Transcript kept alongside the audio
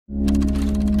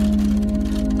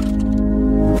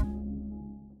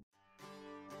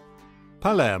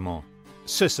Palermo,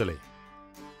 Sicily.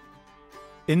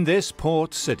 In this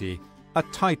port city, a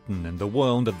titan in the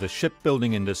world of the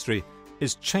shipbuilding industry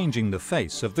is changing the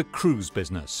face of the cruise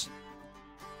business.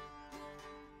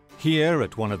 Here,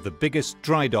 at one of the biggest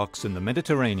dry docks in the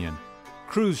Mediterranean,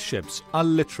 cruise ships are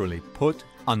literally put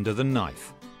under the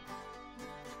knife.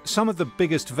 Some of the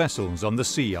biggest vessels on the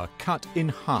sea are cut in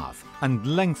half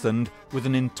and lengthened with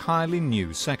an entirely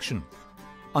new section,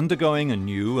 undergoing a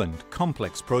new and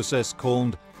complex process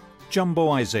called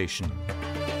jumboization.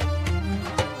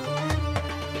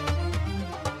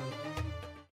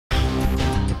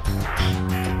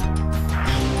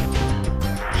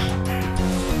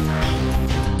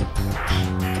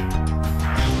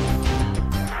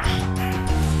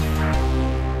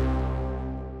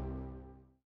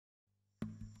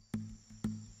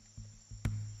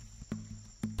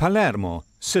 Palermo,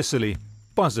 Sicily,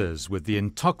 buzzes with the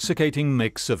intoxicating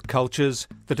mix of cultures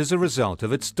that is a result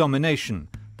of its domination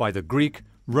by the Greek,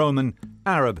 Roman,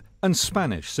 Arab and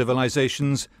Spanish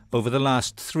civilizations over the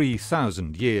last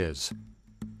 3,000 years.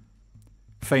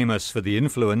 Famous for the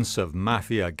influence of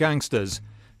mafia gangsters,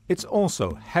 it's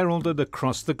also heralded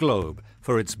across the globe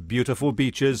for its beautiful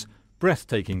beaches,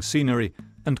 breathtaking scenery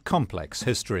and complex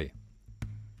history.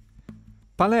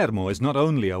 Palermo is not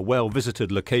only a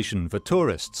well-visited location for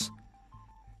tourists,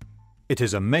 it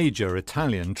is a major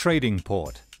Italian trading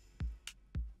port.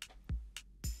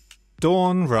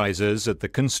 Dawn rises at the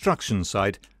construction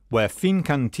site where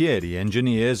Fincantieri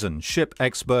engineers and ship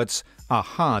experts are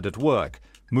hard at work,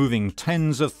 moving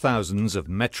tens of thousands of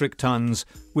metric tons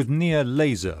with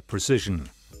near-laser precision.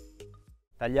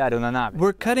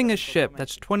 We're cutting a ship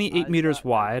that's 28 meters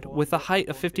wide with a height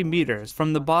of 50 meters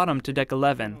from the bottom to deck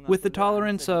 11 with a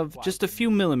tolerance of just a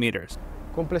few millimeters.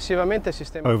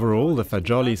 Overall, the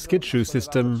Fagioli skid shoe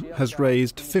system has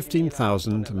raised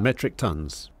 15,000 metric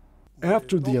tons.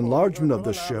 After the enlargement of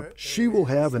the ship, she will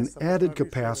have an added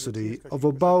capacity of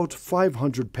about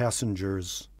 500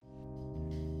 passengers.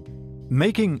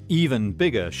 Making even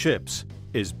bigger ships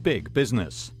is big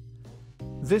business.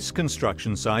 This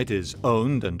construction site is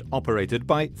owned and operated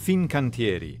by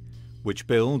Fincantieri, which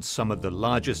builds some of the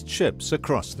largest ships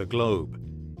across the globe.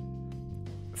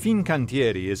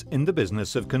 Fincantieri is in the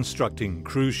business of constructing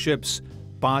cruise ships,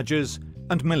 barges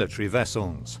and military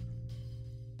vessels.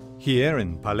 Here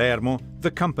in Palermo,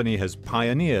 the company has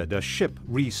pioneered a ship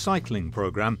recycling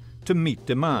program to meet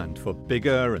demand for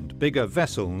bigger and bigger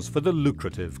vessels for the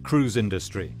lucrative cruise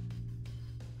industry.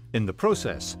 In the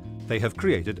process, they have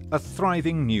created a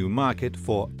thriving new market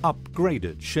for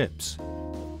upgraded ships.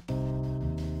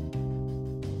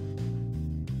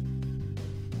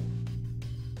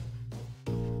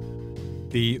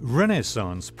 The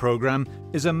Renaissance program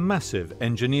is a massive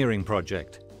engineering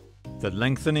project, the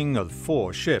lengthening of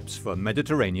 4 ships for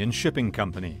Mediterranean Shipping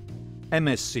Company,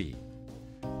 MSC.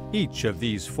 Each of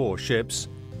these 4 ships,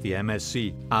 the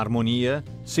MSC Armonia,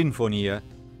 Sinfonia,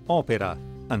 Opera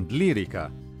and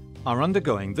Lyrica, are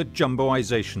undergoing the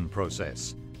jumboization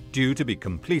process, due to be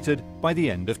completed by the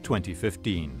end of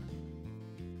 2015.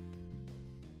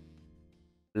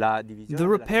 The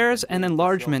repairs and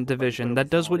enlargement division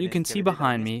that does what you can see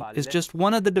behind me is just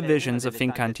one of the divisions of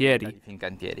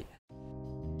Fincantieri.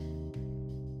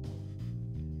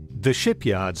 The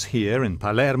shipyards here in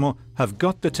Palermo have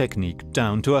got the technique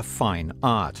down to a fine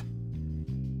art.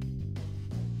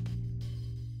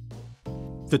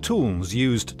 The tools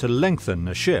used to lengthen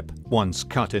a ship, once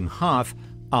cut in half,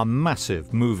 are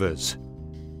massive movers.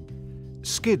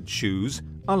 Skid shoes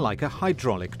are like a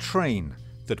hydraulic train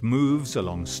that moves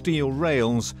along steel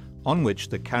rails on which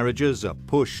the carriages are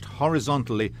pushed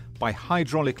horizontally by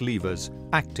hydraulic levers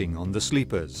acting on the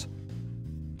sleepers.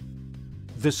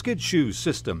 The skid shoe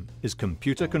system is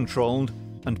computer-controlled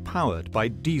and powered by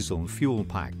diesel fuel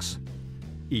packs.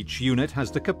 Each unit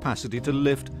has the capacity to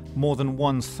lift more than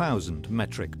 1,000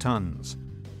 metric tons.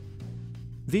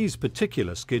 These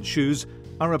particular skid shoes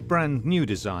are a brand new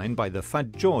design by the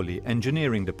Fagioli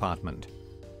engineering department.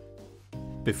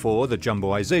 Before the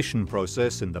jumboization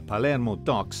process in the Palermo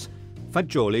docks,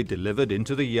 Fagioli delivered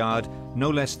into the yard no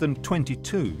less than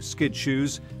 22 skid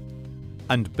shoes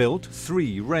and built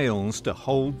 3 rails to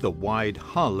hold the wide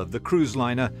hull of the cruise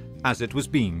liner as it was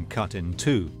being cut in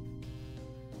 2.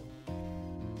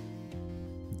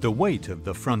 The weight of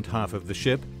the front half of the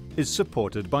ship is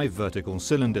supported by vertical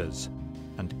cylinders,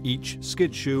 and each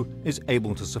skid shoe is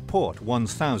able to support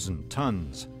 1,000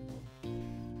 tons.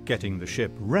 Getting the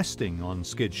ship resting on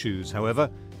skid shoes, however,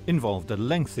 involved a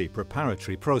lengthy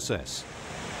preparatory process.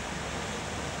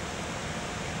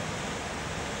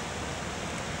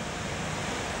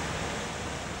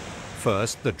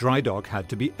 First, the dry dock had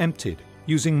to be emptied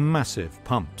using massive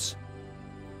pumps.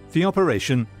 The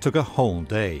operation took a whole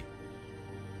day.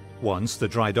 Once the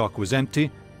dry dock was empty,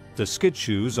 the skid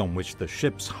shoes on which the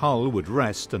ship's hull would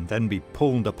rest and then be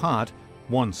pulled apart,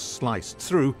 once sliced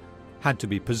through, had to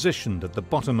be positioned at the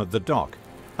bottom of the dock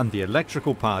and the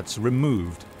electrical parts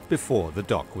removed before the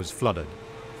dock was flooded.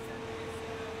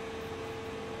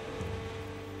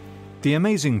 The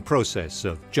amazing process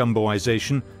of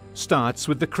jumboization starts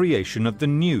with the creation of the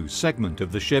new segment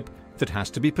of the ship that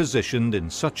has to be positioned in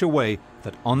such a way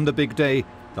that on the big day,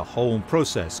 the whole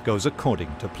process goes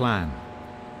according to plan.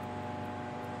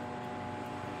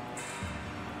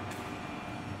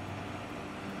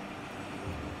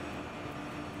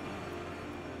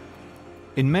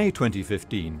 In May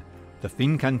 2015, the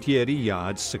Fincantieri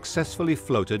yards successfully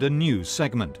floated a new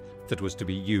segment that was to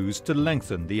be used to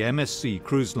lengthen the MSC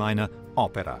cruise liner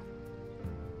Opera.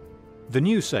 The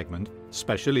new segment,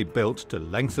 specially built to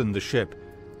lengthen the ship,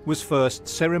 was first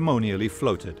ceremonially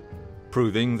floated,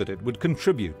 proving that it would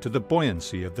contribute to the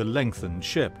buoyancy of the lengthened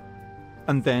ship,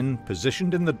 and then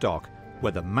positioned in the dock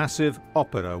where the massive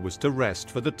Opera was to rest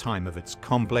for the time of its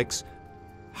complex,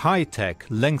 high-tech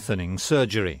lengthening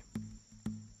surgery.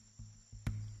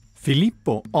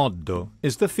 Filippo Oddo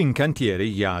is the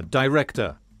Fincantieri yard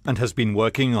director and has been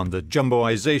working on the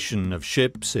jumboization of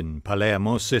ships in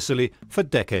Palermo, Sicily for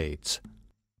decades.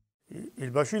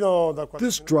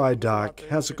 This dry dock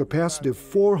has a capacity of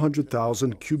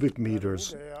 400,000 cubic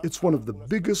meters. It's one of the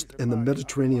biggest in the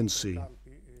Mediterranean Sea.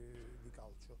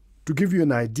 To give you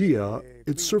an idea,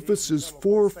 its surface is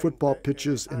 4 football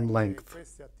pitches in length.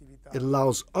 It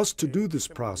allows us to do this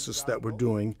process that we're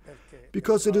doing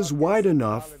because it is wide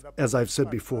enough, as I've said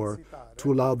before,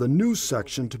 to allow the new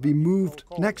section to be moved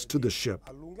next to the ship.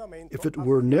 If it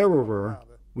were narrower,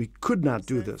 we could not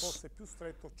do this.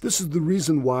 This is the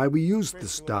reason why we used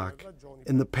this dock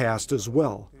in the past as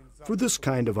well, for this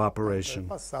kind of operation.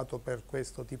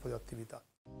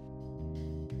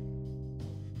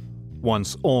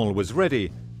 Once all was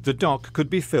ready, the dock could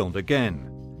be filled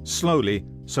again, slowly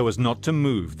so as not to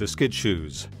move the skid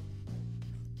shoes.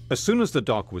 As soon as the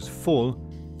dock was full,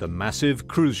 the massive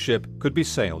cruise ship could be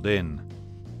sailed in.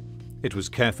 It was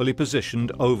carefully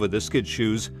positioned over the skid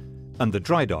shoes, and the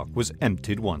dry dock was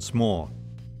emptied once more.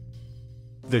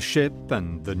 The ship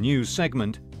and the new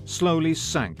segment slowly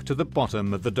sank to the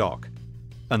bottom of the dock,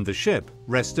 and the ship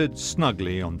rested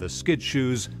snugly on the skid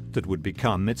shoes that would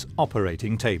become its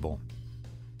operating table.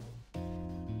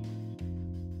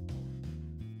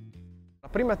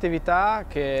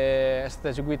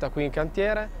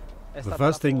 The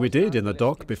first thing we did in the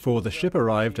dock before the ship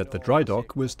arrived at the dry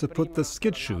dock was to put the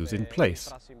skid shoes in place.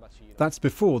 That's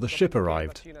before the ship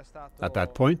arrived. At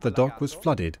that point, the dock was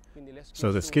flooded,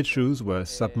 so the skid shoes were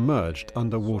submerged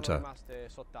underwater.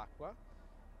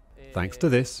 Thanks to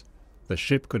this, the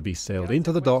ship could be sailed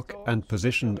into the dock and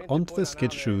positioned onto the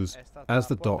skid shoes as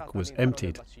the dock was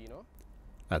emptied.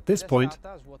 At this point,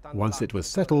 once it was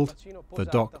settled, the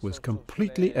dock was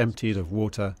completely emptied of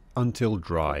water until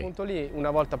dry.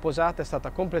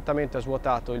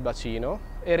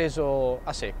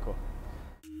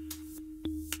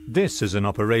 This is an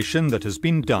operation that has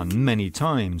been done many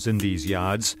times in these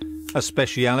yards, a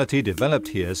speciality developed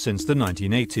here since the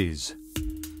 1980s.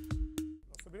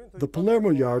 The Palermo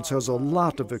yards has a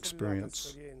lot of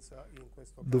experience.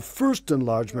 The first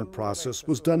enlargement process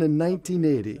was done in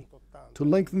 1980 to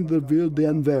lengthen the Ville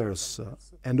d'Anvers,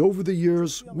 and over the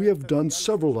years we have done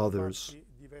several others.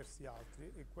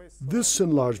 This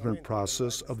enlargement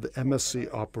process of the MSC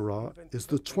Opera is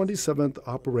the 27th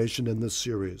operation in this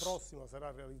series.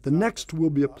 The next will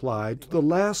be applied to the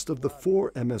last of the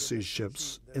 4 MSC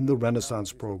ships in the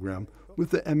Renaissance program with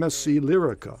the MSC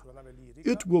Lyrica.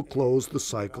 It will close the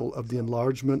cycle of the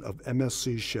enlargement of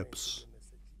MSC ships.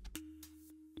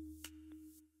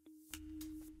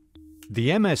 The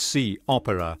MSC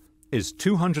Opera is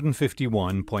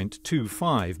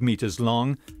 251.25 meters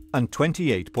long and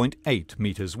 28.8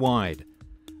 meters wide,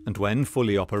 and when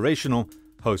fully operational,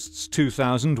 hosts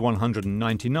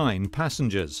 2,199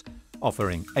 passengers,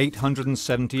 offering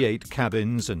 878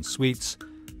 cabins and suites,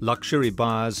 luxury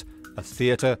bars, a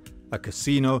theatre, a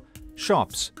casino,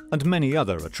 shops, and many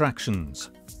other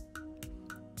attractions.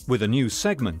 With a new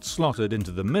segment slotted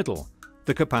into the middle,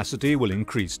 the capacity will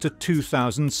increase to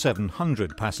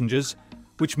 2,700 passengers,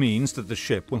 which means that the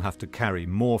ship will have to carry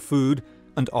more food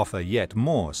and offer yet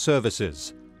more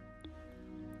services.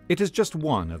 It is just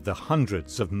one of the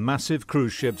hundreds of massive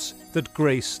cruise ships that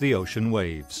grace the ocean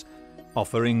waves,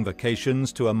 offering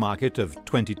vacations to a market of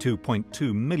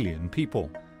 22.2 million people,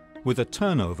 with a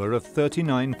turnover of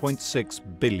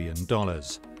 $39.6 billion.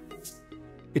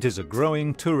 It is a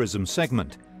growing tourism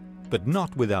segment, but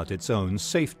not without its own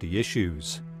safety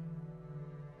issues.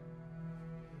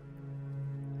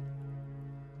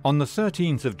 On the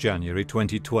 13th of January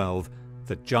 2012,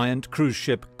 the giant cruise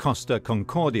ship Costa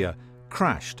Concordia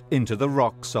crashed into the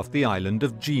rocks off the island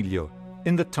of Giglio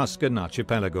in the Tuscan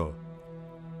archipelago,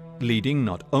 leading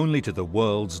not only to the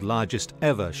world's largest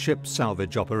ever ship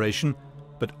salvage operation,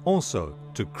 but also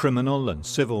to criminal and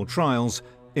civil trials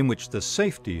in which the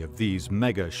safety of these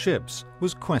mega ships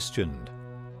was questioned.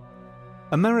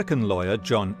 American lawyer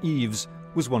John Eves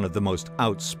was one of the most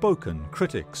outspoken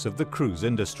critics of the cruise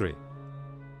industry.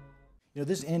 You know,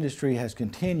 this industry has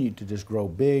continued to just grow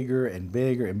bigger and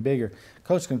bigger and bigger.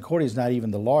 Costa Concordia is not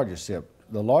even the largest ship.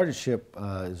 The largest ship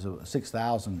is a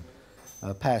 6,000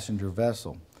 passenger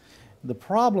vessel. The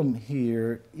problem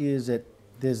here is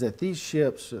that these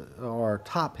ships are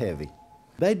top heavy.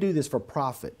 They do this for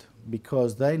profit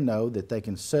because they know that they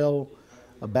can sell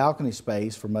a balcony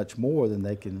space for much more than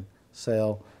they can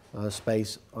sell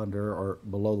space under or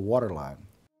below the waterline.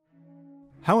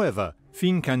 However,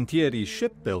 Fincantieri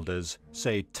shipbuilders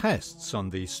say tests on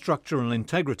the structural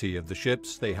integrity of the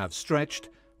ships they have stretched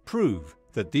prove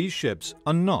that these ships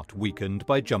are not weakened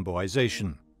by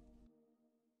jumboization.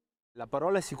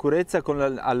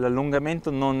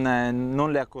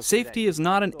 Safety is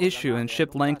not an issue in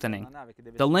ship lengthening.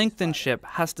 The lengthened ship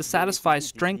has to satisfy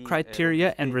strength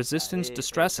criteria and resistance to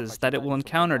stresses that it will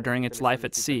encounter during its life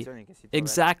at sea,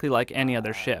 exactly like any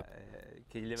other ship.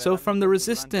 So from the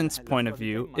resistance point of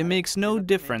view, it makes no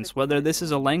difference whether this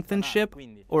is a lengthened ship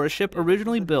or a ship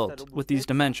originally built with these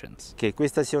dimensions. Che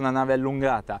questa sia una nave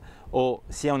allungata o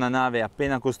sia una nave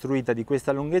appena costruita di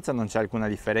questa lunghezza non c'è alcuna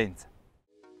differenza.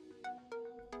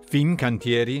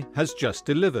 Fincantieri has just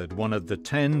delivered one of the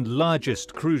 10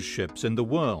 largest cruise ships in the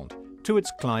world to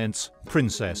its clients,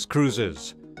 Princess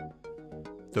Cruises.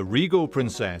 The Regal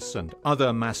Princess and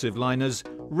other massive liners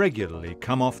regularly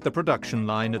come off the production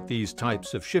line at these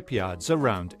types of shipyards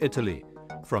around Italy,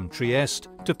 from Trieste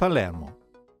to Palermo.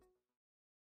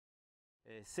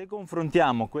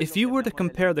 If you were to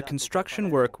compare the construction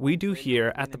work we do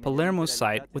here at the Palermo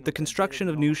site with the construction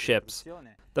of new ships,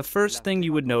 the first thing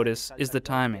you would notice is the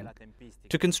timing.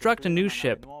 To construct a new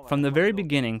ship, from the very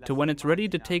beginning to when it's ready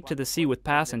to take to the sea with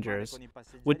passengers,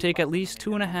 would take at least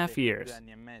 2.5 years.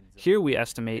 Here we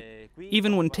estimate,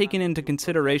 even when taking into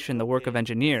consideration the work of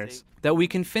engineers, that we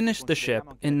can finish the ship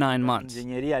in 9 months.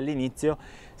 All'inizio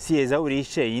si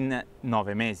esaurisce in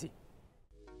 9 mesi.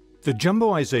 The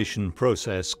jumboization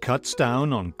process cuts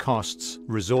down on costs,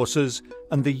 resources,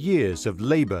 and the years of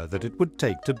labor that it would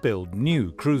take to build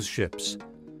new cruise ships.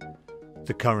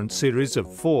 The current series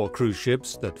of 4 cruise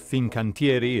ships that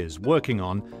Fincantieri is working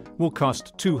on will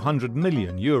cost €200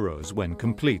 million when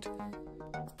complete.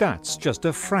 That's just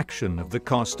a fraction of the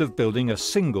cost of building a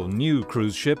single new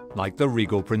cruise ship like the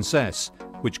Regal Princess,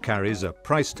 which carries a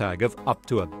price tag of up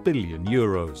to €1 billion.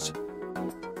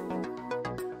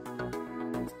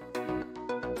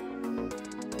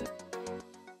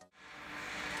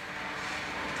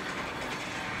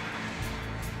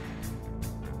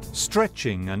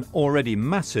 Stretching an already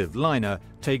massive liner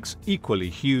takes equally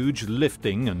huge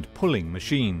lifting and pulling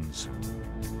machines.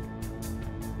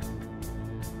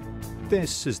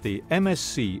 This is the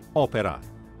MSC Opera,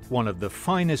 one of the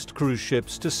finest cruise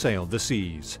ships to sail the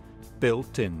seas,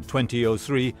 built in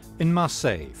 2003 in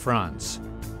Marseille, France.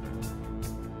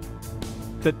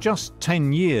 That just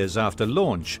 10 years after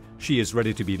launch, she is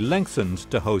ready to be lengthened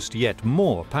to host yet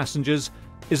more passengers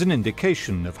is an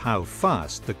indication of how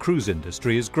fast the cruise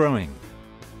industry is growing.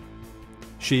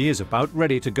 She is about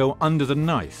ready to go under the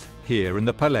knife here in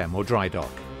the Palermo dry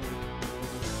dock.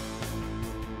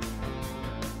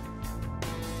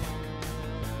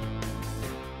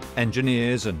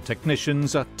 Engineers and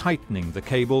technicians are tightening the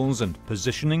cables and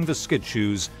positioning the skid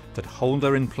shoes that hold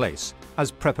her in place as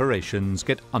preparations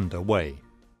get underway.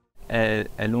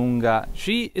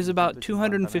 She is about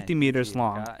 250 meters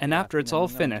long, and after it's all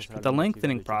finished with the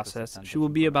lengthening process, she will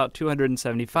be about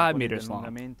 275 meters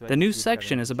long. The new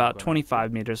section is about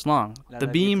 25 meters long. The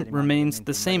beam remains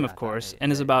the same, of course,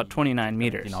 and is about 29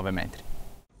 meters.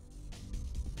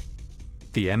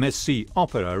 The MSC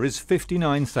Opera is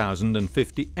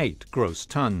 59,058 gross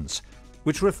tons,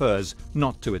 which refers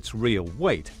not to its real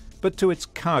weight, but to its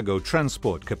cargo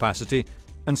transport capacity,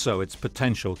 and so its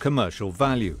potential commercial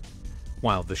value,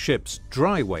 while the ship's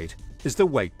dry weight is the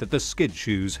weight that the skid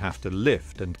shoes have to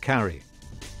lift and carry.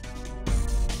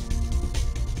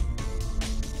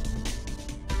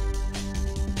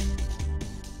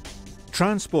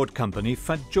 Transport company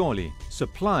Fagioli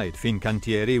supplied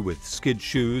Fincantieri with skid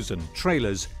shoes and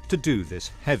trailers to do this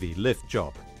heavy lift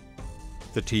job.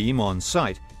 The team on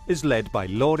site is led by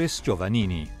Loris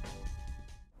Giovannini.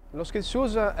 The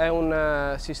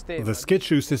skid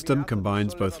shoe system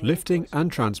combines both lifting and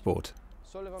transport.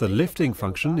 The lifting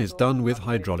function is done with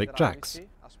hydraulic jacks,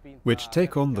 which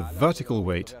take on the vertical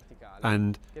weight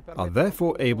and are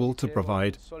therefore able to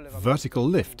provide vertical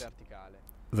lift.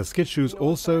 The skid shoes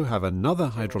also have another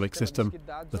hydraulic system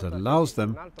that allows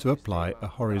them to apply a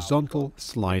horizontal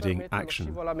sliding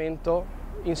action.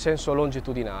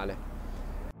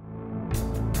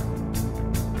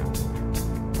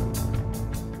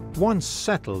 Once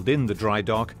settled in the dry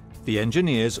dock, the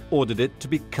engineers ordered it to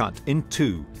be cut in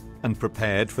two and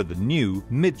prepared for the new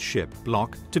midship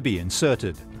block to be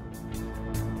inserted.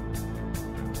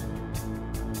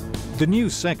 The new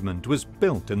segment was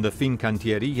built in the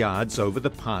Fincantieri yards over the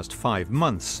past 5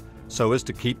 months, so as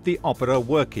to keep the opera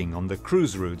working on the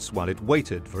cruise routes while it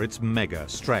waited for its mega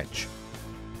stretch.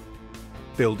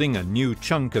 Building a new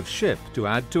chunk of ship to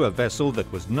add to a vessel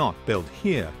that was not built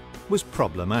here was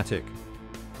problematic.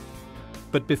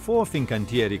 But before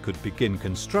Fincantieri could begin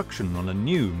construction on a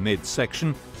new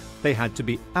midsection, they had to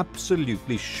be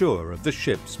absolutely sure of the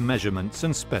ship's measurements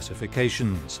and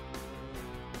specifications.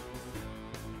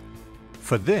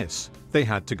 For this, they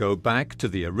had to go back to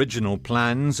the original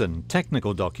plans and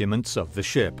technical documents of the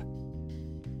ship.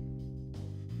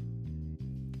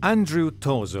 Andrew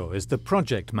Toso is the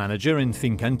project manager in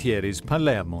Fincantieri's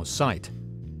Palermo site.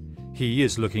 He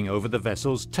is looking over the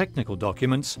vessel's technical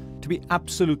documents to be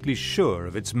absolutely sure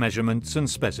of its measurements and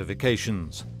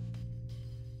specifications.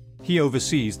 He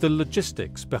oversees the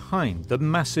logistics behind the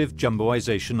massive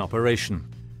jumboization operation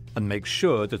and makes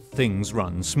sure that things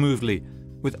run smoothly,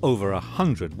 with over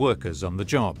 100 workers on the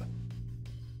job.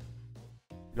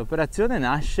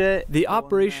 The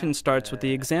operation starts with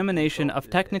the examination of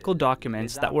technical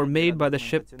documents that were made by the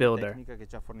shipbuilder.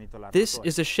 This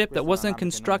is a ship that wasn't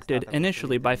constructed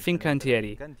initially by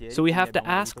Fincantieri, so we have to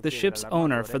ask the ship's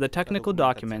owner for the technical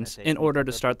documents in order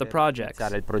to start the project.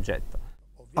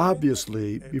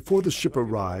 Obviously, before the ship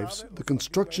arrives, the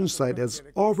construction site has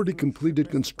already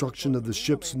completed construction of the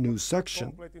ship's new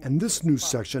section, and this new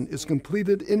section is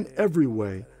completed in every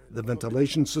way: the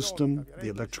ventilation system, the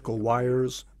electrical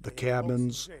wires, the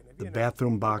cabins, the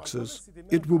bathroom boxes.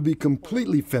 It will be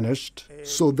completely finished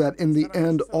so that in the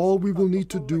end all we will need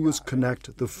to do is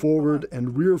connect the forward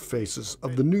and rear faces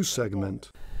of the new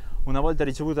segment. Only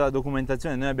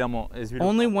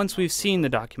once we've seen the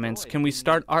documents can we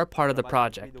start our part of the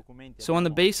project. So on the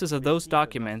basis of those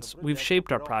documents, we've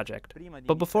shaped our project.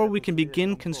 But before we can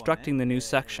begin constructing the new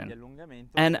section.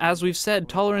 And as we've said,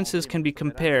 tolerances can be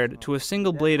compared to a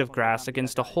single blade of grass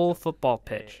against a whole football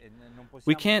pitch.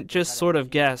 We can't just sort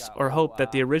of guess or hope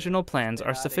that the original plans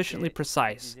are sufficiently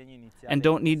precise and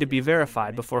don't need to be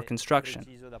verified before construction.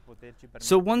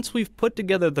 So once we've put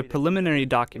together the preliminary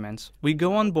documents, we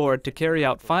go on board to carry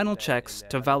out final checks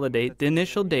to validate the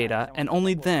initial data, and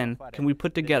only then can we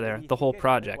put together the whole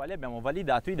project.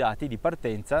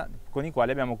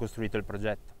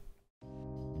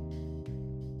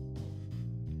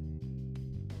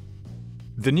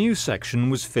 The new section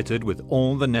was fitted with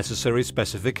all the necessary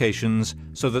specifications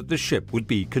so that the ship would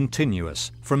be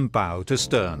continuous from bow to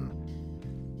stern.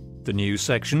 The new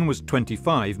section was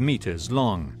 25 meters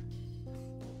long.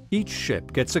 Each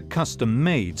ship gets a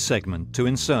custom-made segment to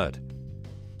insert.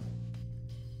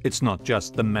 It's not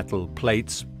just the metal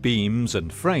plates, beams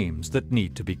and frames that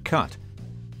need to be cut.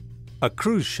 A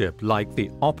cruise ship like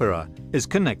the Opera is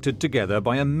connected together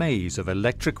by a maze of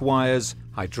electric wires,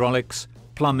 hydraulics,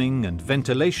 plumbing and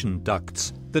ventilation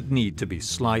ducts that need to be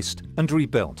sliced and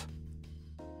rebuilt.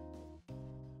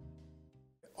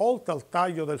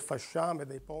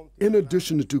 In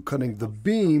addition to cutting the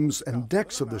beams and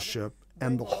decks of the ship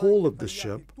and the whole of the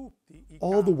ship,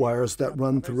 all the wires that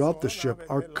run throughout the ship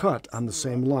are cut on the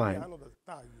same line.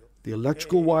 The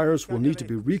electrical wires will need to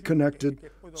be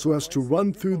reconnected so as to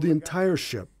run through the entire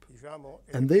ship,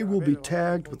 and they will be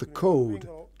tagged with a code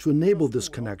to enable this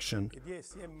connection.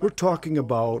 We're talking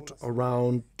about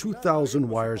around 2,000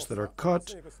 wires that are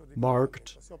cut,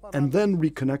 marked, and then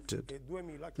reconnected.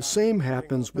 The same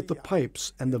happens with the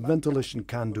pipes and the ventilation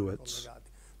conduits.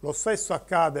 Lo stesso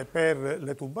accade per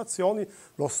le tubazioni,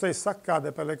 lo stesso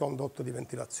accade per le condotte di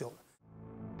ventilazione.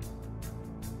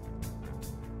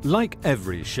 Like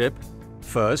every ship,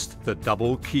 first the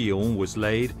double keel was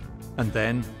laid, and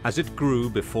then, as it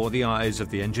grew before the eyes of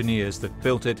the engineers that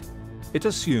built it, it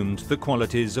assumed the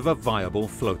qualities of a viable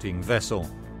floating vessel.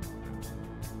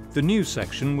 The new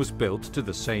section was built to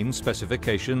the same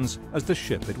specifications as the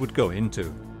ship it would go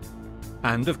into.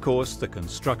 And of course, the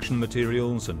construction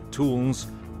materials and tools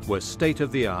were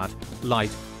state-of-the-art,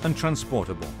 light and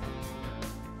transportable.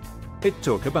 It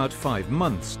took about 5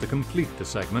 months to complete the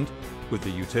segment, with the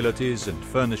utilities and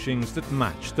furnishings that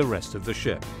matched the rest of the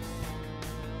ship.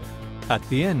 At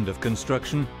the end of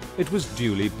construction, it was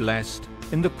duly blessed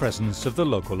in the presence of the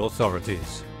local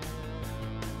authorities.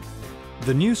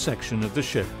 The new section of the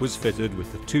ship was fitted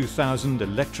with the 2,000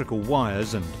 electrical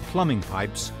wires and plumbing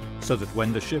pipes, so that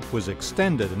when the ship was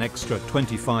extended an extra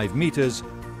 25 meters,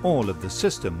 all of the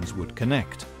systems would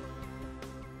connect.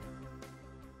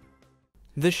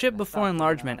 The ship before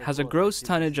enlargement has a gross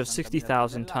tonnage of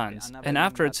 60,000 tons, and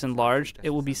after it's enlarged, it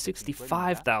will be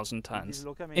 65,000 tons.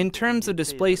 In terms of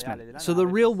displacement, so the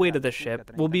real weight of the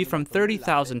ship will be from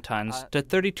 30,000 tons to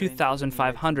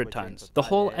 32,500 tons. The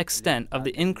whole extent of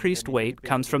the increased weight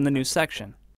comes from the new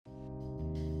section.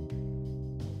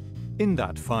 In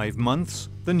that 5 months,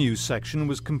 the new section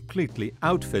was completely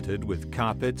outfitted with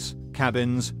carpets,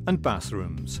 cabins, and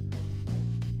bathrooms.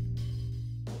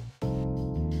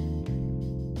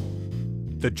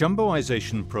 The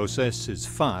jumboization process is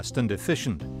fast and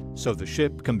efficient, so the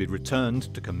ship can be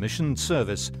returned to commissioned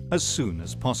service as soon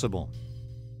as possible.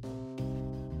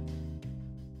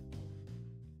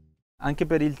 Anche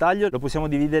per il taglio lo possiamo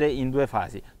dividere in 2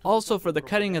 fasi. Also for the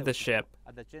cutting of the ship,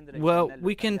 well,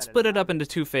 we can split it up into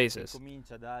 2 phases.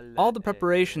 All the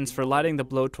preparations for lighting the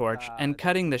blowtorch and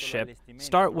cutting the ship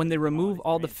start when they remove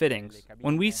all the fittings.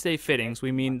 When we say fittings,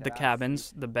 we mean the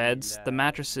cabins, the beds, the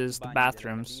mattresses, the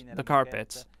bathrooms, the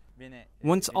carpets.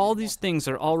 Once all these things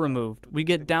are all removed, we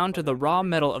get down to the raw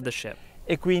metal of the ship.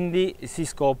 E quindi si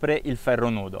scopre il ferro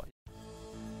nudo.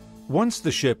 Once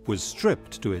the ship was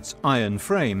stripped to its iron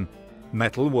frame,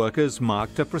 metal workers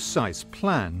marked a precise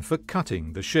plan for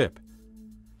cutting the ship.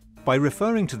 By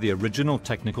referring to the original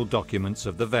technical documents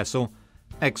of the vessel,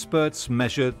 experts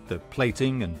measured the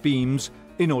plating and beams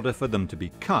in order for them to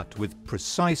be cut with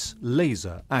precise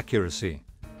laser accuracy.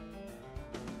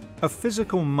 A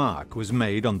physical mark was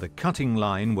made on the cutting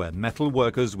line where metal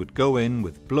workers would go in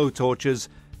with blowtorches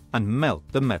and melt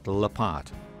the metal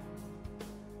apart.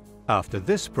 After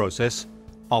this process,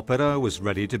 Opera was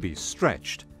ready to be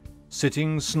stretched,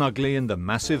 sitting snugly in the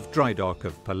massive dry dock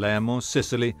of Palermo,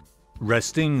 Sicily,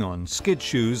 resting on skid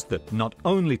shoes that not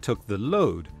only took the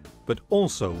load, but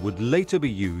also would later be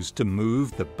used to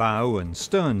move the bow and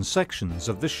stern sections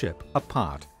of the ship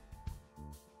apart.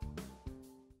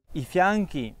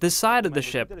 The side of the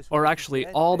ship, or actually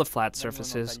all the flat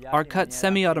surfaces, are cut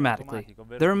semi-automatically.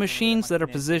 There are machines that are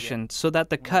positioned so that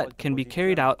the cut can be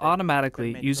carried out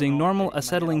automatically using normal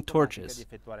acetylene torches,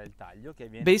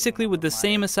 basically with the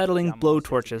same acetylene blow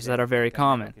torches that are very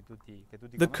common.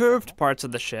 The curved parts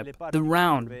of the ship, the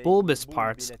round, bulbous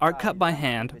parts, are cut by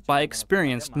hand by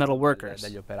experienced metal workers.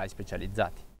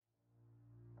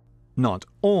 Not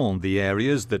all the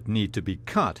areas that need to be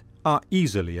cut are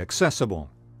easily accessible.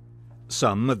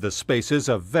 Some of the spaces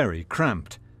are very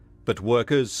cramped, but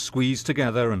workers squeeze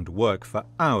together and work for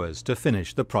hours to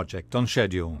finish the project on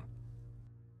schedule.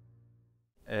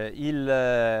 The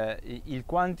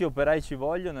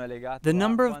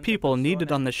number of people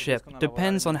needed on the ship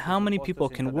depends on how many people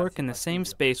can work in the same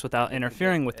space without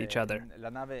interfering with each other.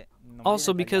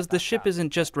 Also because the ship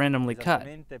isn't just randomly cut.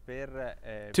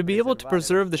 To be able to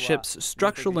preserve the ship's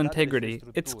structural integrity,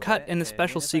 it's cut in a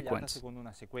special sequence.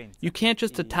 You can't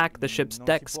just attack the ship's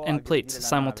decks and plates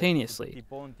simultaneously.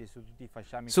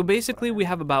 So basically we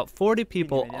have about 40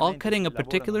 people all cutting a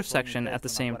particular section at the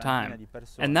same time,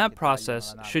 and that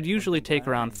process should usually take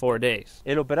around 4 days.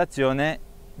 E l'operazione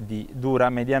dura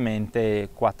mediamente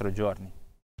 4 giorni.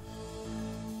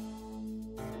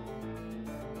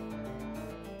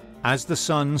 As the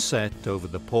sun set over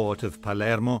the port of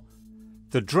Palermo,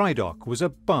 the dry dock was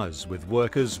abuzz with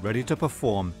workers ready to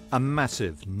perform a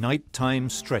massive nighttime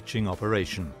stretching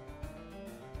operation.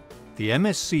 The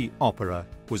MSC Opera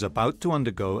was about to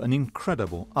undergo an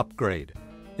incredible upgrade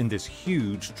in this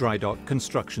huge dry dock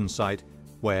construction site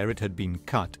where it had been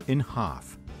cut in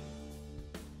half.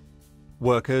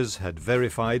 Workers had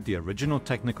verified the original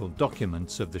technical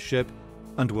documents of the ship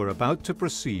and were about to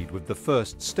proceed with the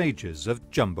first stages of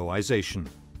jumboization.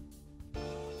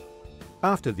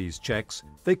 After these checks,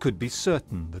 they could be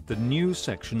certain that the new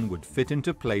section would fit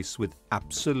into place with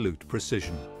absolute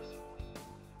precision.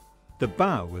 The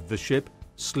bow of the ship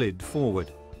slid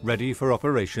forward, ready for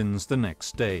operations the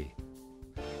next day.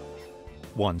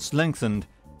 Once lengthened,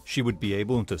 she would be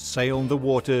able to sail the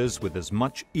waters with as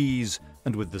much ease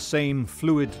and with the same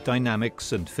fluid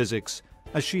dynamics and physics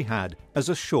as she had as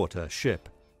a shorter ship.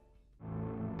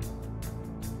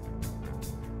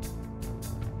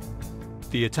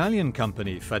 The Italian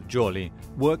company Fagioli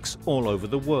works all over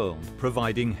the world,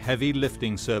 providing heavy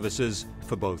lifting services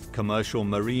for both commercial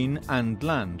marine and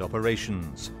land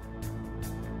operations.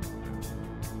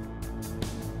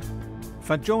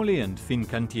 Fagioli and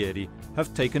Fincantieri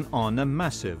have taken on a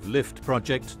massive lift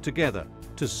project together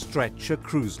to stretch a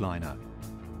cruise liner.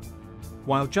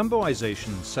 While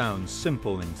jumboization sounds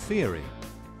simple in theory,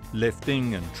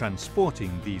 lifting and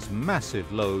transporting these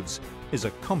massive loads is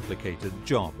a complicated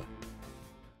job.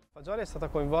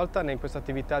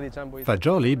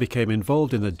 Fagioli became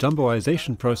involved in the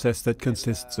jumboization process that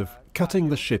consists of cutting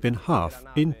the ship in half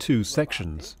in 2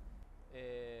 sections.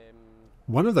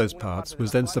 One of those parts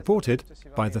was then supported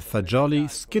by the Fagioli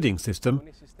skidding system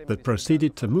that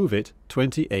proceeded to move it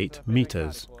 28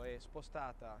 meters.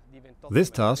 This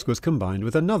task was combined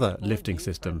with another lifting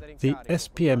system, the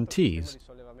SPMTs,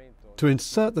 to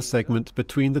insert the segment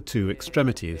between the 2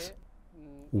 extremities.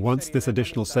 Once this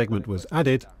additional segment was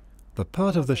added, the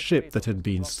part of the ship that had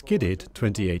been skidded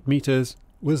 28 meters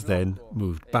was then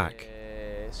moved back.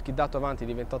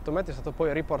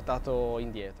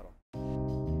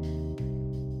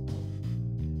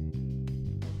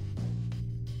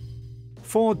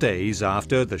 4 days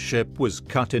after the ship was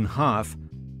cut in half,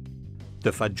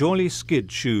 the Fagioli skid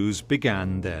shoes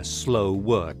began their slow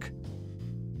work.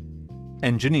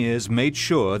 Engineers made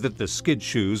sure that the skid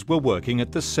shoes were working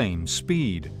at the same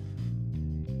speed,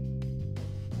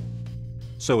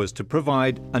 so as to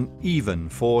provide an even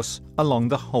force along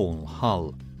the whole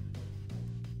hull.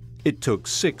 It took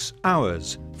 6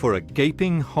 hours for a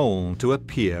gaping hole to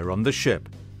appear on the ship,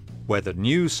 where the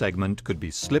new segment could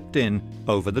be slipped in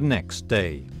over the next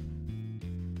day.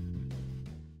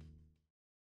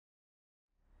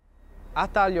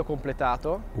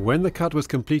 When the cut was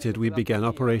completed, we began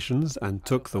operations and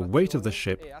took the weight of the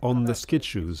ship on the skid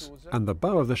shoes, and the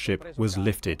bow of the ship was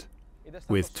lifted.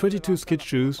 With 22 skid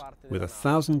shoes, with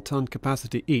 1,000-ton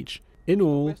capacity each, in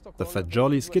all, the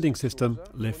Fagioli skidding system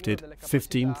lifted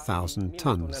 15,000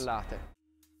 tons.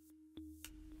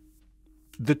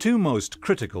 The 2 most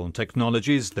critical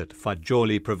technologies that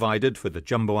Fagioli provided for the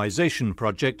jumboization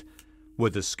project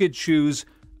were the skid shoes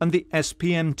and the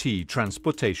SPMT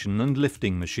transportation and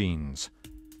lifting machines.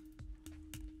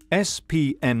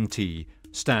 SPMT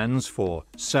stands for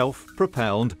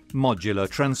Self-Propelled Modular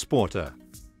Transporter.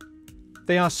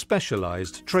 They are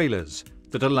specialized trailers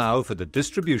that allow for the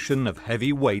distribution of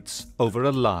heavy weights over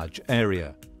a large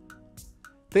area.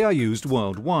 They are used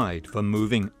worldwide for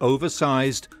moving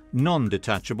oversized,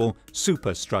 non-detachable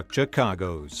superstructure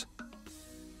cargoes.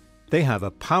 They have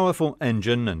a powerful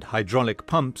engine and hydraulic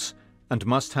pumps and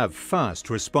must have fast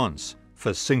response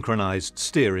for synchronized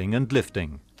steering and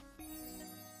lifting.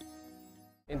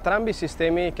 Both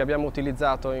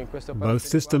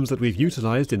systems that we've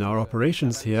utilized in our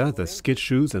operations here, the skid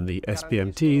shoes and the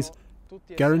SPMTs,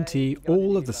 guarantee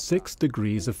all of the 6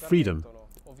 degrees of freedom.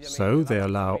 So they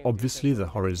allow obviously the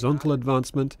horizontal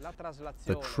advancement,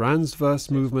 the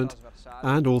transverse movement,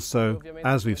 and also,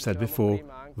 as we've said before,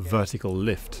 vertical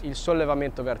lift.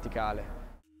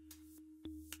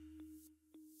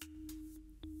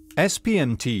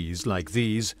 SPMTs like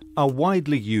these are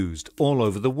widely used all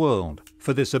over the world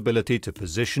for this ability to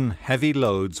position heavy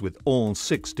loads with all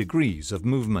 6 degrees of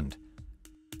movement.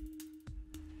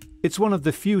 It's one of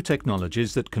the few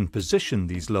technologies that can position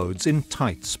these loads in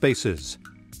tight spaces.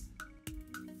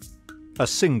 A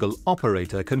single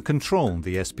operator can control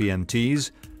the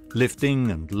SPMTs, lifting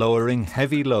and lowering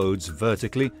heavy loads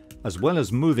vertically as well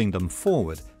as moving them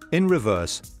forward, in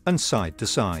reverse and side to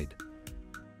side.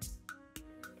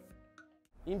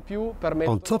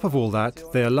 On top of all that,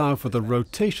 they allow for the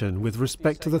rotation with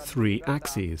respect to the 3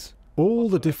 axes. All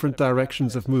the different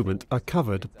directions of movement are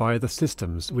covered by the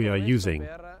systems we are using.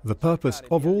 The purpose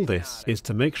of all this is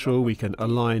to make sure we can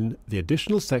align the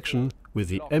additional section with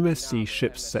the MSC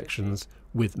ship's sections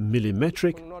with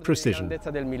millimetric precision.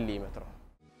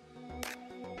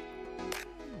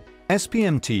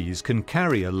 SPMTs can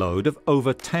carry a load of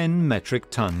over 10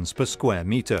 metric tons per square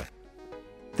meter.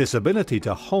 This ability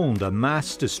to hold a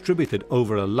mass distributed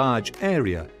over a large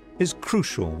area is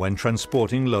crucial when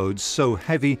transporting loads so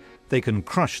heavy they can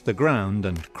crush the ground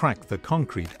and crack the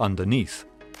concrete underneath.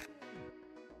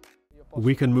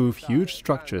 We can move huge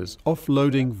structures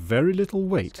offloading very little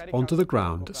weight onto the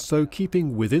ground, so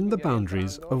keeping within the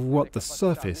boundaries of what the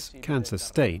surface can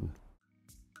sustain.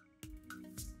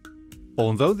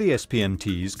 Although the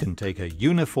SPMTs can take a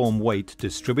uniform weight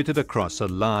distributed across a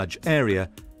large area,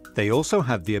 they also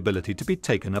have the ability to be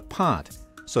taken apart,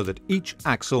 so that each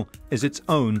axle is its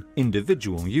own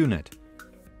individual unit.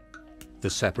 The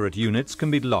separate units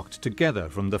can be locked together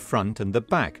from the front and the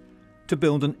back to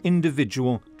build an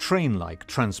individual train-like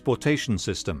transportation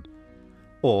system,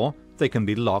 or they can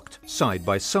be locked side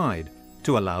by side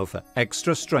to allow for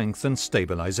extra strength and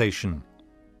stabilization.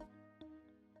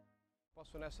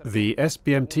 The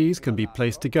SBMTs can be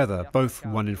placed together, both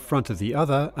one in front of the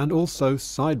other and also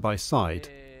side by side.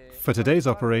 For today's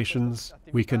operations,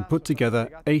 we can put together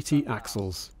 80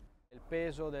 axles.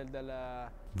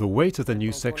 The weight of the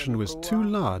new section was too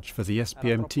large for the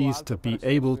SBMTs to be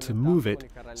able to move it,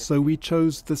 so we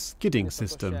chose the skidding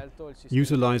system,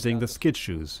 utilizing the skid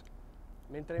shoes.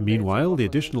 Meanwhile, the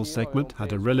additional segment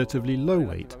had a relatively low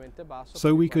weight,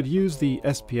 so we could use the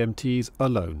SBMTs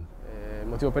alone.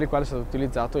 Motivo per il quale è stato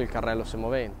utilizzato il carrello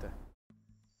semovente.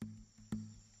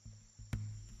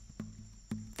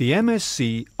 The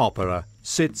MSC Opera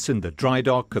sits in the dry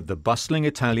dock of the bustling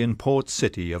Italian port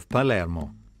city of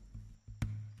Palermo.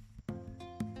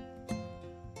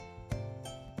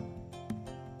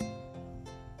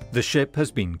 The ship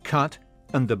has been cut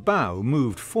and the bow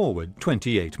moved forward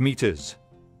 28 meters.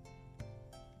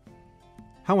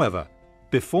 However,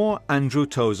 before Andrew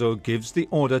Tozo gives the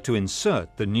order to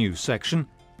insert the new section,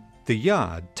 the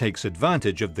yard takes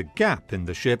advantage of the gap in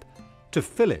the ship to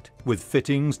fill it with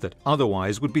fittings that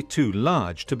otherwise would be too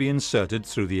large to be inserted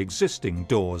through the existing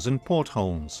doors and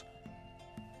portholes.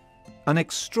 An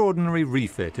extraordinary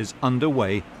refit is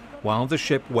underway while the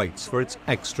ship waits for its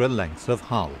extra length of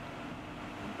hull.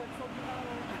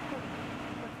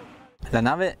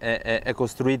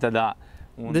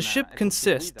 The ship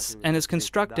consists and is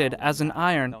constructed as an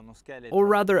iron, or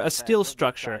rather a steel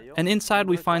structure, and inside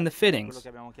we find the fittings.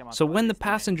 So when the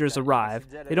passengers arrive,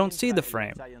 they don't see the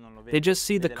frame. They just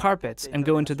see the carpets and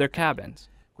go into their cabins.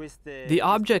 The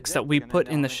objects that we put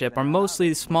in the ship are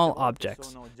mostly small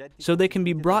objects, so they can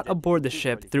be brought aboard the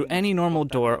ship through any normal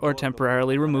door or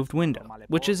temporarily removed window,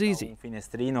 which is easy.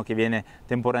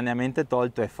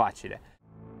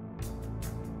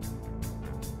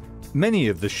 Many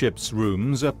of the ship's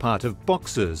rooms are part of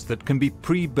boxes that can be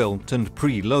pre-built and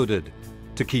pre-loaded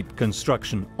to keep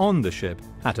construction on the ship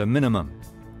at a minimum.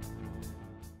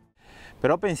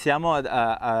 Però pensiamo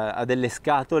a delle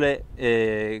scatole.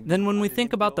 Then when we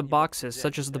think about the boxes,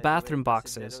 such as the bathroom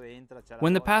boxes,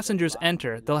 when the passengers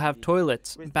enter, they'll have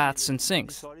toilets, baths, and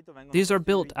sinks. These are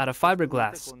built out of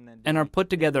fiberglass and are put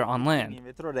together on land.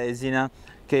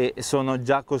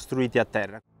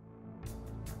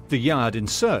 The yard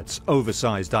inserts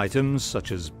oversized items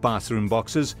such as bathroom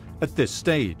boxes at this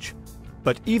stage.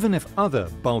 But even if other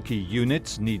bulky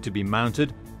units need to be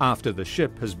mounted after the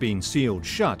ship has been sealed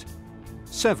shut,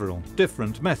 several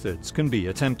different methods can be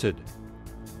attempted.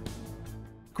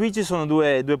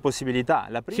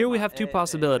 Here we have two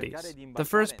possibilities. The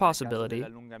first possibility,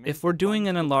 if we're doing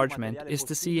an enlargement, is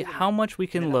to see how much we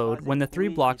can load when the three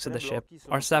blocks of the ship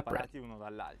are separate.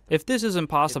 If this is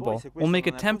impossible, we'll make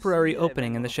a temporary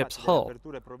opening in the ship's hull.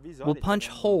 We'll punch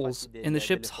holes in the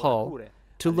ship's hull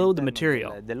to load the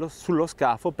material.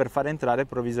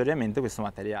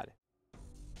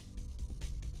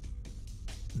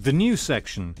 The new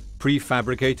section,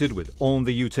 prefabricated with all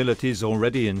the utilities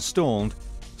already installed,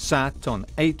 sat on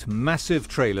 8 massive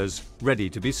trailers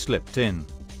ready to be slipped in.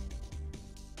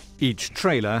 Each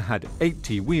trailer had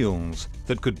 80 wheels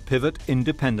that could pivot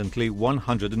independently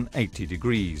 180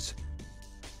 degrees.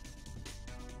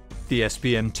 The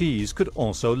SBMTs could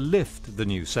also lift the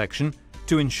new section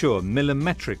to ensure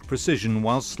millimetric precision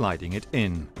while sliding it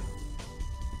in.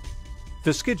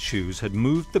 The skid shoes had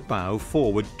moved the bow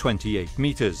forward 28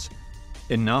 meters,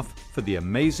 enough for the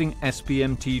amazing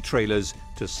SBMT trailers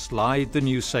to slide the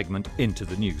new segment into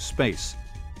the new space.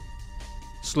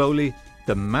 Slowly,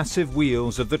 the massive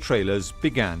wheels of the trailers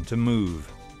began to move.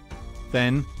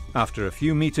 Then, after a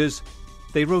few meters,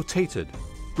 they rotated,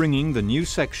 bringing the new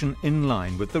section in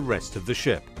line with the rest of the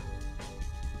ship.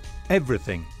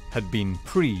 Everything had been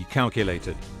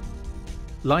pre-calculated.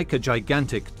 Like a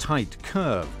gigantic tight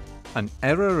curve, an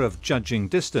error of judging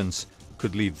distance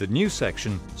could leave the new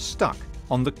section stuck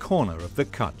on the corner of the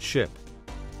cut ship.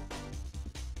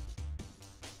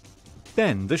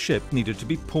 Then the ship needed to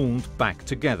be pulled back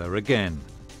together again.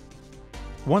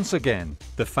 Once again,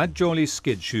 the Fagioli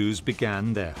skid shoes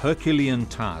began their Herculean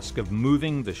task of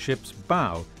moving the ship's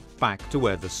bow back to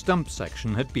where the stump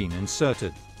section had been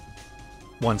inserted.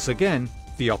 Once again,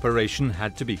 the operation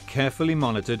had to be carefully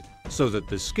monitored so that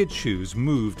the skid shoes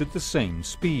moved at the same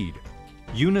speed,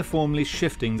 uniformly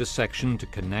shifting the section to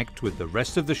connect with the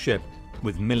rest of the ship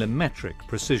with millimetric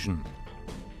precision.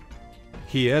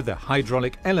 Here the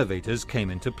hydraulic elevators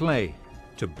came into play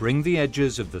to bring the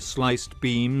edges of the sliced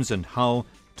beams and hull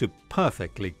to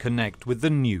perfectly connect with the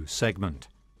new segment.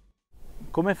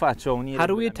 How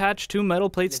do we attach two metal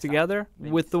plates together?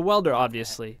 With the welder,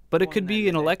 obviously, but it could be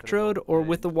an electrode or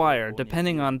with a wire,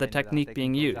 depending on the technique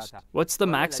being used. What's the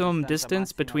maximum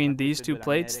distance between these two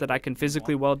plates that I can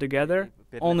physically weld together?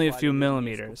 Only a few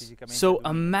millimeters. So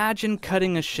imagine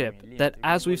cutting a ship that,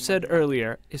 as we've said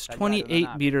earlier, is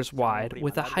 28 meters wide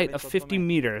with a height of 50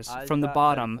 meters from the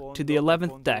bottom to the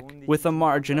 11th deck with a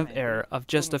margin of error of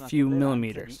just a few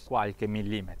millimeters.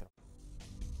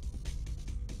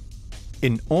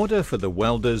 In order for the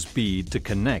welder's bead to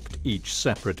connect each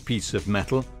separate piece of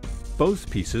metal, both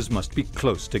pieces must be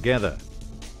close together.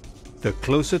 The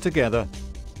closer together,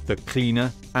 the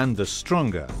cleaner and the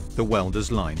stronger the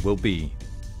welder's line will be.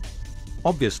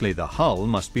 Obviously, the hull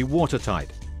must be watertight,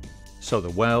 so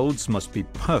the welds must be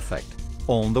perfect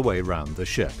all the way round the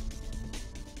ship.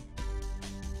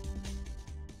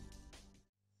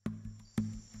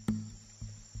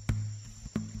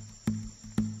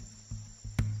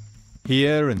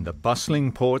 Here in the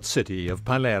bustling port city of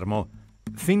Palermo,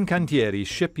 Fincantieri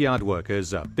shipyard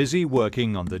workers are busy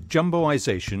working on the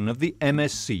jumboization of the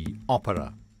MSC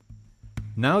Opera.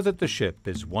 Now that the ship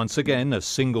is once again a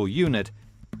single unit,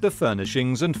 the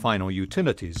furnishings and final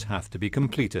utilities have to be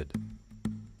completed.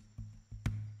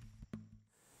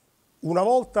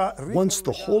 Once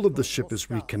the whole of the ship is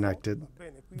reconnected,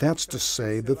 that's to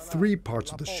say the three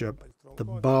parts of the ship, the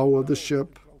bow of the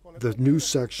ship, the new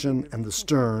section and the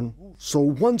stern. So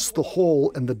once the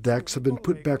hull and the decks have been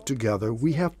put back together,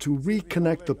 we have to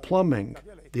reconnect the plumbing,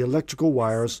 the electrical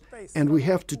wires, and we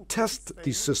have to test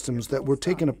these systems that were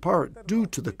taken apart due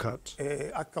to the cut.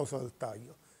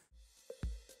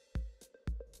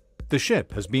 The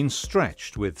ship has been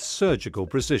stretched with surgical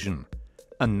precision,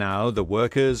 and now the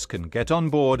workers can get on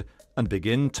board and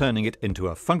begin turning it into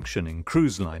a functioning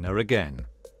cruise liner again.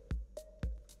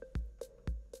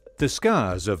 The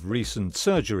scars of recent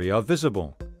surgery are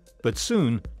visible, but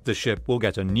soon the ship will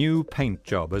get a new paint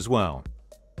job as well.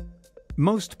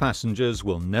 Most passengers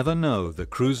will never know the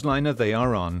cruise liner they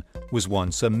are on was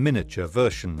once a miniature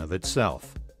version of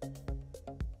itself.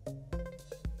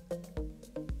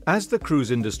 As the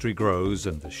cruise industry grows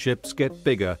and the ships get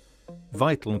bigger,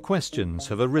 vital questions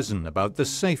have arisen about the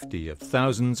safety of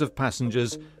thousands of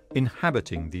passengers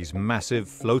inhabiting these massive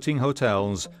floating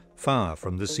hotels far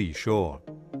from the seashore.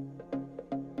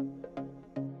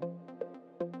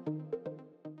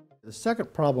 The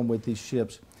second problem with these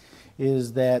ships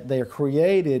is that they are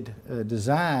created,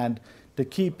 designed to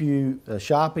keep you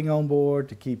shopping on board,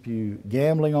 to keep you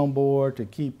gambling on board, to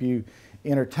keep you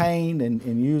entertained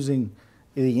and using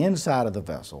the inside of the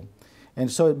vessel.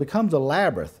 And so it becomes a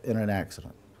labyrinth in an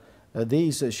accident.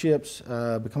 These ships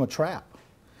become a trap.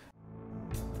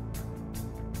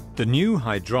 The new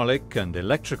hydraulic and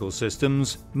electrical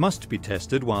systems must be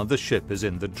tested while the ship is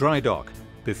in the dry dock,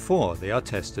 before they are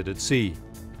tested at sea.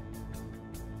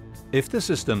 If the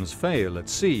systems fail at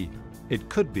sea, it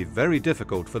could be very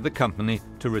difficult for the company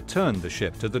to return the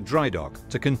ship to the dry dock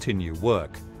to continue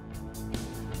work.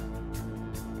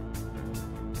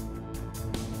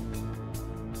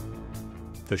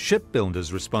 The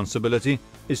shipbuilder's responsibility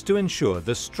is to ensure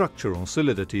the structural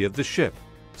solidity of the ship,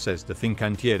 says the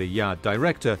Fincantieri yard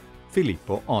director,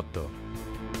 Filippo Otto.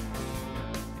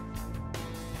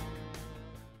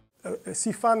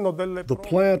 The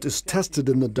plant is tested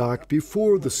in the dock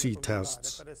before the sea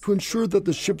tests to ensure that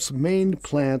the ship's main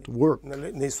plant works.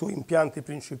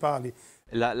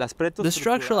 The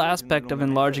structural aspect of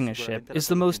enlarging a ship is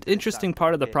the most interesting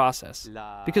part of the process,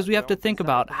 because we have to think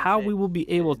about how we will be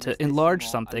able to enlarge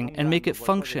something and make it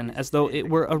function as though it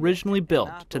were originally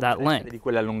built to that length.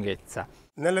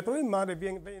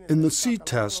 In the sea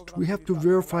test, we have to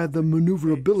verify the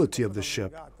maneuverability of the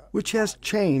ship, which has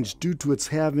changed due to its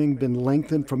having been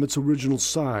lengthened from its original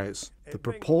size. The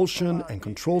propulsion and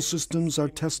control systems are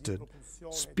tested.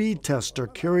 Speed tests are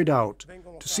carried out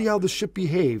to see how the ship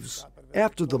behaves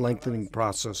after the lengthening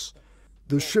process.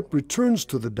 The ship returns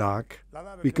to the dock,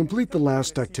 we complete the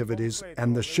last activities,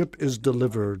 and the ship is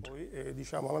delivered.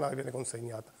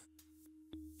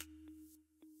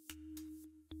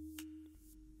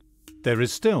 There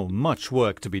is still much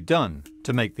work to be done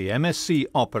to make the MSC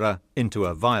Opera into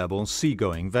a viable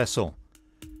seagoing vessel,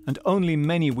 and only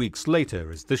many weeks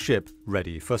later is the ship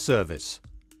ready for service.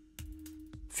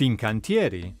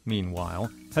 Fincantieri, meanwhile,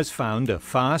 has found a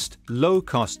fast,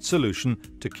 low-cost solution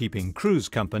to keeping cruise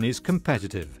companies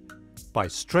competitive by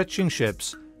stretching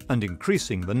ships and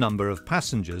increasing the number of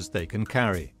passengers they can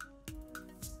carry.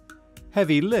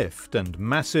 Heavy lift and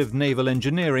massive naval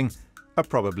engineering are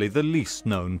probably the least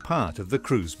known part of the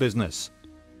cruise business,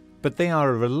 but they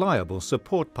are a reliable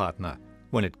support partner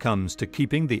when it comes to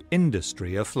keeping the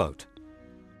industry afloat.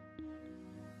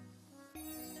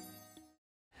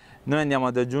 Noi andiamo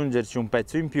ad aggiungerci un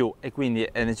pezzo in più e quindi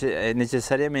è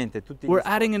necessariamente tutti We're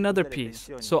adding another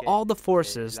piece, so all the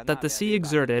forces that the sea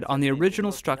exerted on the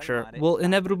original structure will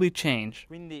inevitably change.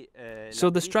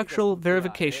 So the structural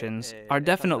verifications are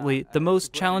definitely the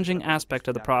most challenging aspect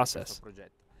of the process.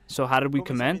 So how did we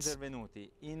commence?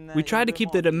 We tried to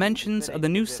keep the dimensions of the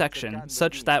new section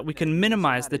such that we can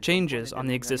minimize the changes on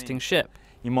the existing ship.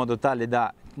 In modo tale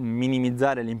da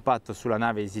minimizzare l'impatto sulla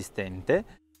nave esistente.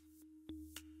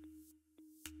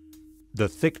 The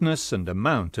thickness and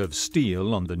amount of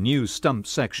steel on the new stump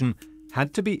section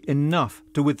had to be enough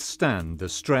to withstand the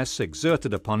stress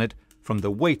exerted upon it from the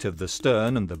weight of the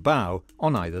stern and the bow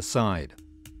on either side.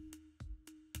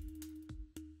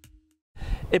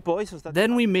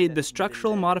 Then we made the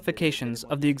structural modifications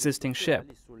of the existing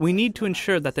ship. We need to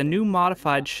ensure that the new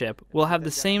modified ship will have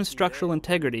the same structural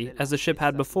integrity as the ship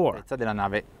had before.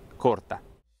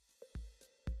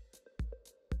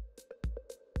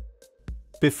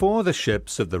 Before the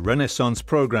ships of the Renaissance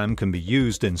program can be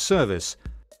used in service,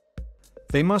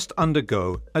 they must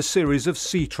undergo a series of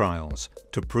sea trials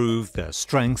to prove their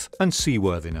strength and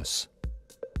seaworthiness.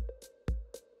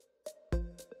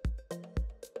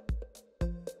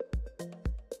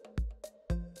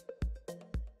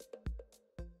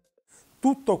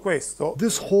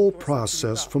 This whole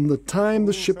process, from the time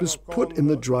the ship is put in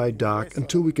the dry dock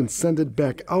until we can send it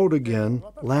back out again,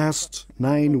 lasts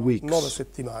 9 weeks.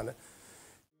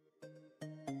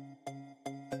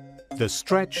 The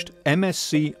stretched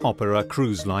MSC Opera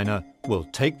cruise liner will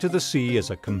take to the sea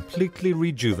as a completely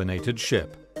rejuvenated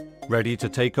ship, ready to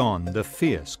take on the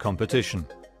fierce competition.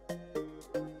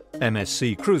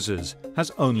 MSC Cruises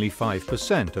has only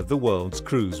 5% of the world's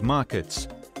cruise markets,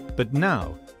 but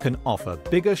now can offer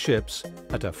bigger ships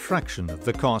at a fraction of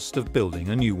the cost of building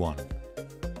a new one.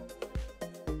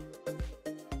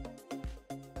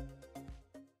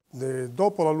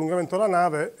 Dopo l'allungamento della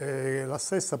nave, la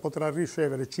stessa potrà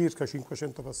ricevere circa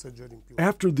 500 passeggeri in più.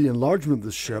 After the enlargement of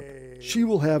the ship, she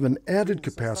will have an added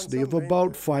capacity of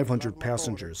about 500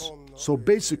 passengers. So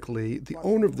basically, the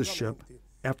owner of the ship,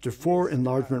 after 4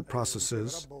 enlargement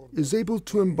processes, is able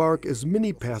to embark as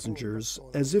many passengers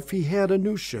as if he had a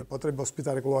new ship.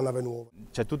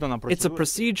 It's a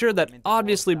procedure that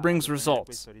obviously brings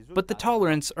results, but the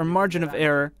tolerance or margin of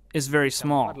error is very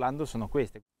small.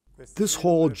 This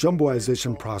whole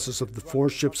jumboization process of the 4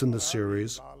 ships in the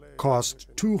series cost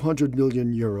 200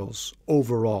 million euros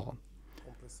overall.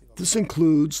 This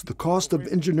includes the cost of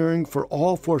engineering for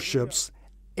all 4 ships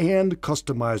and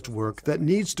customized work that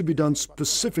needs to be done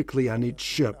specifically on each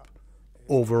ship.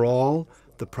 Overall,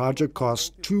 the project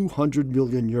costs 200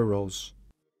 million euros.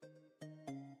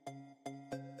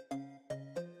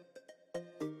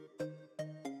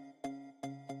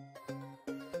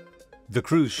 The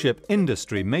cruise ship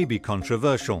industry may be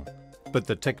controversial, but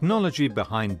the technology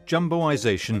behind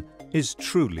jumboization is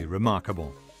truly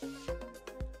remarkable.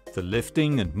 The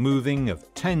lifting and moving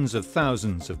of tens of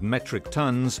thousands of metric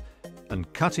tons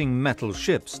and cutting metal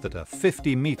ships that are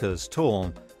 50 meters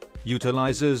tall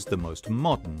utilizes the most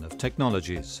modern of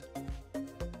technologies.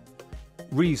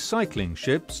 Recycling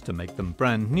ships to make them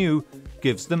brand new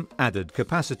gives them added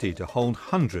capacity to hold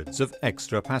hundreds of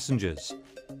extra passengers.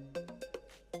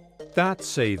 That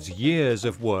saves years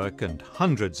of work and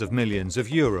hundreds of millions of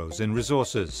euros in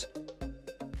resources.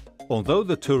 Although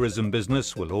the tourism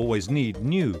business will always need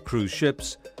new cruise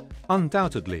ships,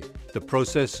 undoubtedly the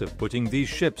process of putting these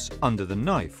ships under the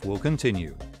knife will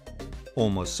continue.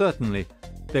 Almost certainly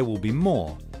there will be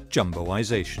more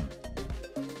jumboization.